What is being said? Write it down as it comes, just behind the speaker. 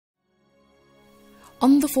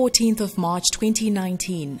On the 14th of March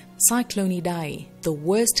 2019, Cyclone Idai, the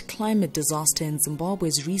worst climate disaster in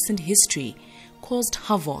Zimbabwe's recent history, caused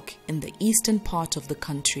havoc in the eastern part of the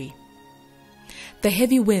country. The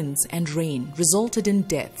heavy winds and rain resulted in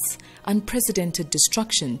deaths, unprecedented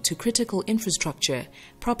destruction to critical infrastructure,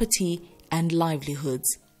 property, and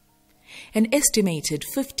livelihoods. An estimated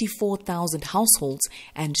 54,000 households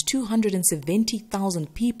and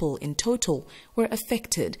 270,000 people in total were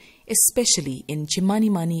affected, especially in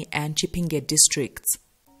Chimanimani and Chipinge districts.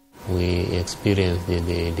 We experienced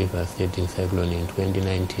the devastating cyclone in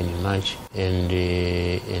 2019 in March, and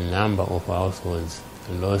a number of households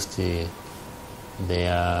lost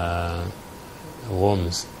their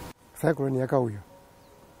homes. Cyclone yakauya.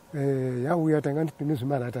 Yauya tangani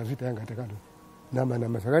pinizimana atazita yanga takalo.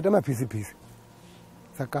 Nama sakaita mapisi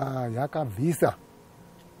saka yakabvisa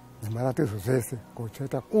zimarate zozese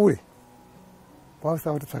kocheta kure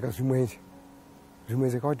kwausa kuti tsvaka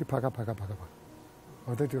zvimwenje kauti paka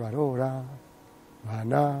watoti varoora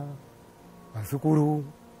vana vazukuru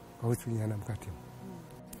vautsunyana mukati.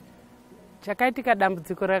 Chakaitika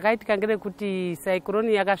dambudziko rakaitika ngerekuti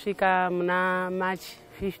cyclone yakasvika muna March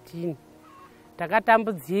 15.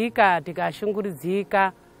 Takatambudzika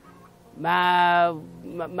tikashunguridzika.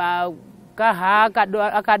 Makaha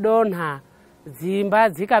akadonha, dzimba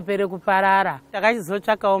dzikapere kuparara.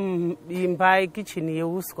 Takachizotsvakawo imba yekicheni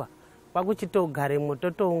yeuswa kwakuchitogaremo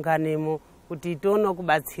totounganemo kuti toona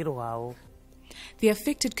kubatsirwawo. The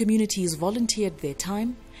affected communities volunteered their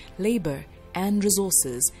time, labor, and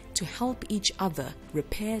resources to help each other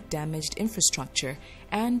repair damaged infrastructure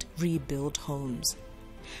and rebuild homes.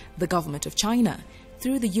 The government of China,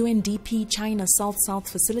 through the UNDP China South-South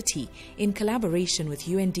facility, in collaboration with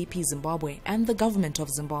UNDP Zimbabwe and the government of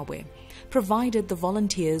Zimbabwe, provided the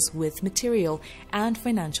volunteers with material and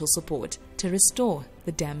financial support to restore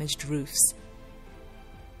the damaged roofs.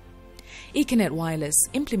 Econet Wireless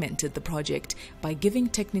implemented the project by giving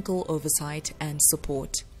technical oversight and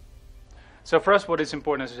support. So for us, what is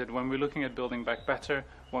important, as I said, when we're looking at building back better,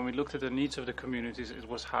 when we looked at the needs of the communities, it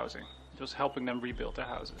was housing. It was helping them rebuild their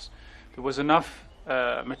houses. There was enough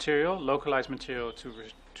material, localized material,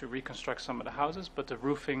 to reconstruct some of the houses, but the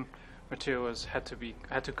roofing materials had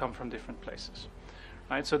to come from different places.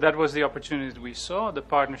 Right, so that was the opportunity that we saw. The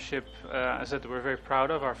partnership, as I said, we're very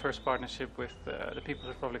proud of our first partnership with the People's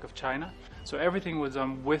Republic of China. So everything was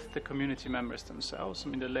done with the community members themselves. I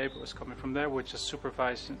mean, the labor was coming from there, which is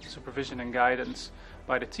supervision and guidance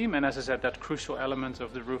by the team. And as I said, that crucial element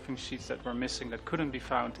of the roofing sheets that were missing, that couldn't be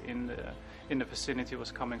found in the vicinity,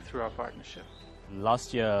 was coming through our partnership.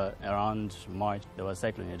 Last year, around March, there was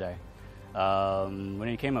Cyclone Idai. When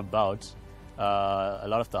it came about, a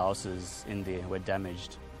lot of the houses in there were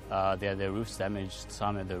damaged. They had their roofs damaged,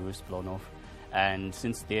 some had their roofs blown off. And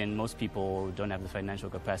since then, most people don't have the financial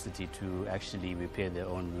capacity to actually repair their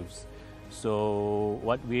own roofs. So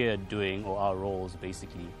what we are doing, or our roles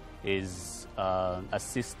basically, is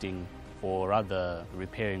assisting, or rather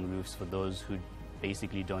repairing roofs for those who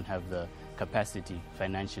basically don't have the capacity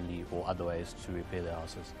financially or otherwise to repair their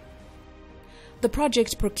houses. The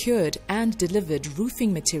project procured and delivered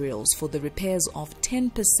roofing materials for the repairs of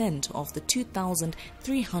 10% of the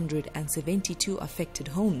 2,372 affected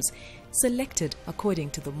homes, selected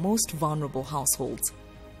according to the most vulnerable households.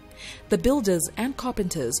 The builders and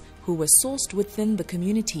carpenters, who were sourced within the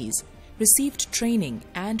communities, received training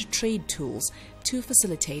and trade tools to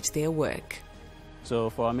facilitate their work.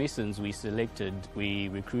 So for our masons, we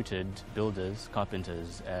recruited builders,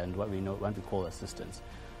 carpenters, and what we call assistants,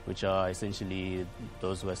 which are essentially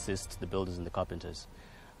those who assist the builders and the carpenters.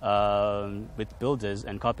 With builders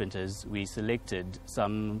and carpenters, we selected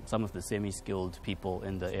some of the semi-skilled people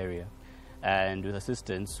in the area. And with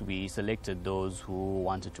assistants, we selected those who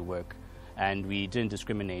wanted to work. And we didn't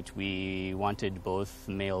discriminate. We wanted both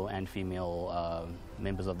male and female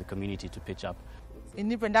members of the community to pitch up.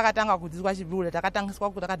 Inipo ndakatanga kudzidziswa chibule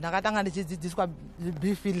takatangiswa kuti ndakatanga ndichidzidziswa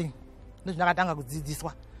beef filling ndakatanga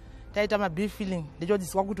kudzidziswa taita ma beef filling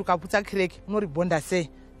ndichodzidziswa kuti ukaputsa crack unoribonda sei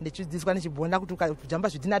ndichidzidziswa nechibonda kuti ukajamba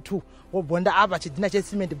zvidhina 2 wobonda apa chidhina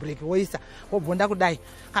checement break woisa wobonda kudai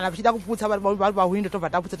kana uchida kuputsa pari pa window tobva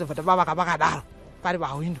taputsa tobva tabaka pakadaro pari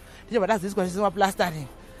pa window ndichobva tadzidziswa zvisema plastering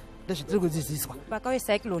ndezvitiri kudzidziswa. Pakawe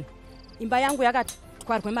cyclone imba yangu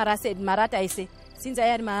yakatwarwe marata ese sinza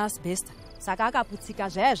yari ma asbestos. Saka akaputsika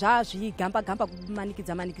zvaya zvigamba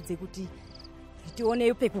kumanikidza kuti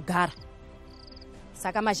tione pekugara.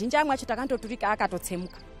 Saka mazhinji amwe acho takandoturika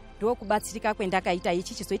akatotsemuka. Ndokubatsirika kwendakaita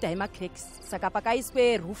ichi chizoita hema cracks. Saka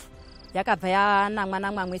pakaiswe roof yakabva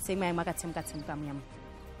yanamwa mwese imwe yakatsemuka muyamo.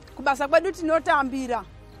 Kubasa kwedu tinotambira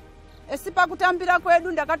esi pakutambira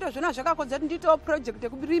kwedu ndakatozvona zvakakodza kuti nditowo project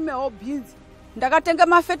yekurimewo beans. Ndakatenga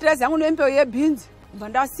mafertilizer yangu nembewu yebhinzi kubva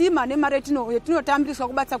ndasima nemari yetinotambiriswa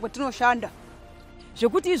kubatsa kwetinoshanda.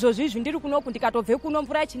 Zvekuti izvozvi izvi ndiri kunoku ndikatobve kuno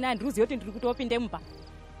mvura ichinaya ndirizive kuti ndiri kutopinde mumba.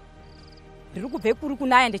 Ndiri kubve kuri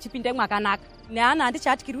kunaya ndichipinde mwakanaka. Neana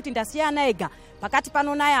handichatyiri kuti ndasiya ana ega pakati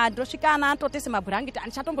panonaya ndosvika ana atotese mabhurangeti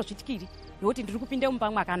handichatombozvityiri nekuti ndiri kupinde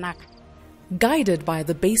mumba mwakanaka. Guided by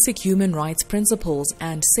the basic human rights principles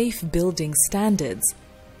and safe building standards,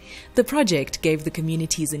 the project gave the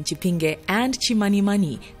communities in Chipinge and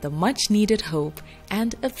Chimanimani the much-needed hope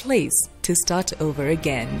and a place to start over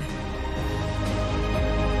again.